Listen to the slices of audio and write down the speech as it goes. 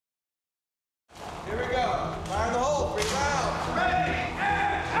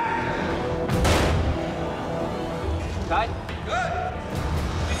Cut. Good.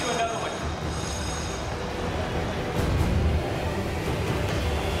 Let's do another one.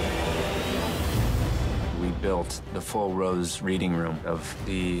 We built the full Rose reading room of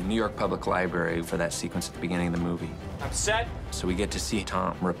the New York Public Library for that sequence at the beginning of the movie. I'm set. So we get to see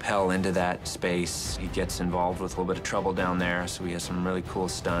Tom rappel into that space. He gets involved with a little bit of trouble down there, so we have some really cool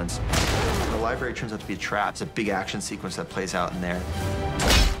stunts. The library turns out to be a trap. It's a big action sequence that plays out in there.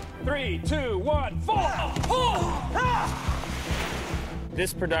 3, 2, 1, fall!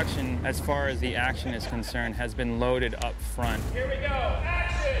 This production, as far as the action is concerned, has been loaded up front. Here we go,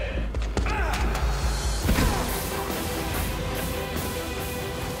 action!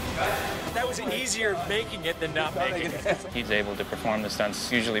 That was easier making it than not making it. He's able to perform the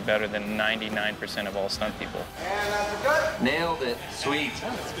stunts usually better than 99% of all stunt people. And that's a good. Nailed it. Sweet.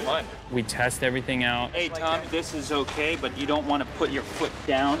 That's fun. We test everything out. Hey, Tom, this is okay, but you don't want to put your foot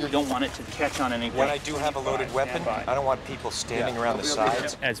down. You don't want it to catch on anything. When I do have a loaded weapon, I don't want people standing around the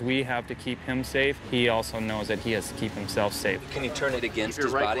sides. As we have to keep him safe, he also knows that he has to keep himself safe. Can you turn it against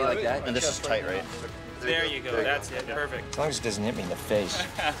his body like that? And this is tight, right? There you go. That's it. Perfect. As long as it doesn't hit me in the face.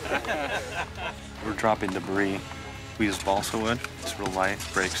 We're dropping debris. We use balsa wood. It's real light,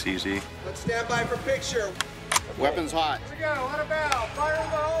 breaks easy. Let's stand by for picture. Weapon's hot. Here we go, on a bow, fire in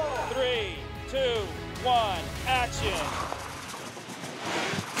the hole. 3, 2, 1, action.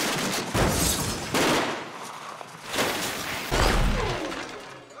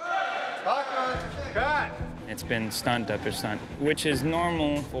 Cut. It's been stunt after stunt, which is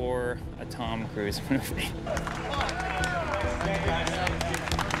normal for a Tom Cruise movie.